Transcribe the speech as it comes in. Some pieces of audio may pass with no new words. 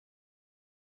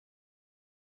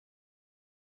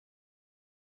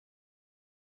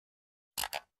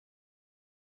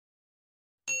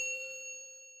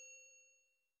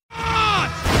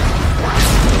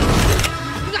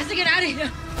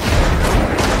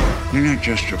You're not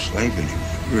just a slave anymore.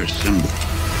 You're a symbol.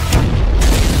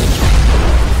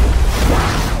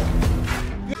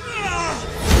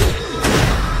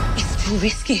 It's too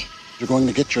risky. You're going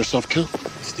to get yourself killed.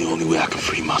 It's the only way I can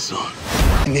free my son.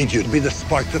 I need you to be the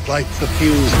spark that lights the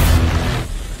fuse.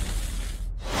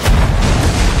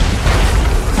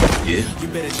 Yeah? You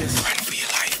better just Fight for your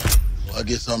life. Well, I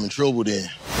guess I'm in trouble then.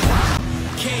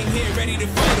 Came here ready to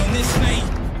fight on this night.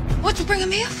 What'd you bring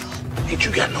him here for? Ain't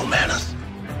you got no manners?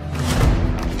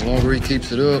 The longer he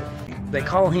keeps it up. They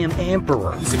call him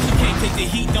Emperor. If you can't take the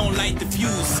heat, don't light the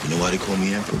fuse. You know why they call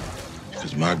me Emperor?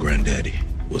 Because my granddaddy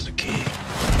was a king.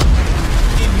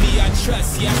 In me, I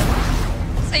trust, yeah.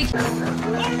 Say,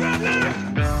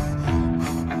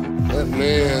 That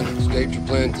man escaped your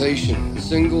plantation and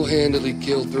single-handedly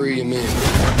killed 3 of your men.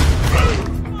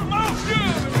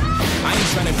 I ain't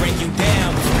trying to bring you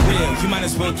down, but for real, you might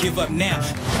as well give up now.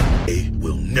 They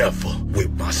will never whip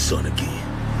my son again.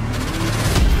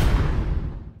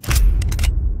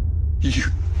 You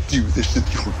do this and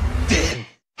you're dead.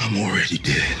 I'm already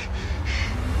dead.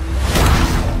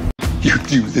 You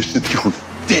do this and you're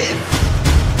dead.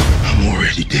 I'm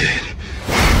already dead.